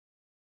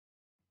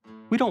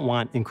We don't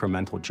want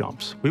incremental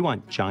jumps. We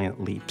want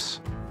giant leaps.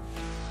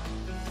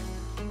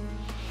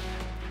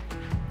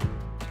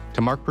 To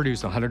mark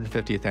Purdue's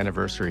 150th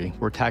anniversary,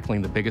 we're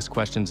tackling the biggest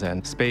questions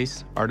in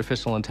space,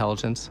 artificial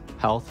intelligence,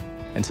 health,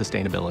 and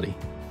sustainability.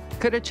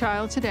 Could a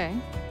child today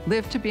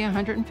live to be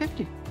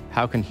 150?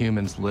 How can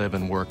humans live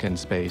and work in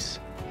space?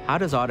 How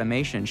does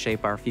automation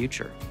shape our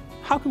future?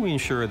 How can we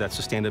ensure that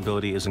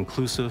sustainability is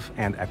inclusive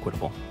and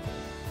equitable?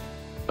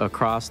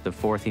 Across the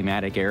four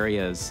thematic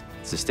areas,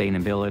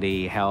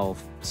 sustainability,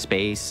 health,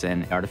 space,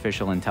 and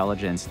artificial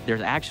intelligence,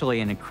 there's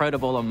actually an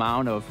incredible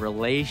amount of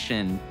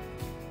relation.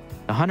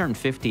 The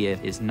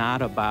 150th is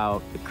not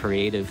about the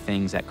creative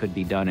things that could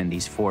be done in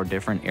these four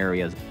different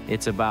areas.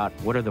 It's about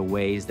what are the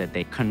ways that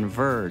they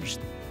converge.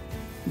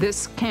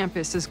 This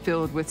campus is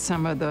filled with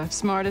some of the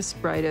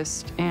smartest,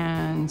 brightest,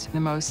 and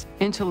the most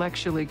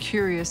intellectually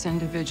curious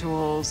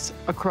individuals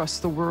across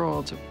the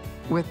world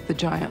with the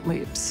giant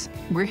leaps.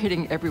 We're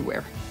hitting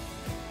everywhere,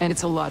 and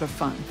it's a lot of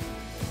fun.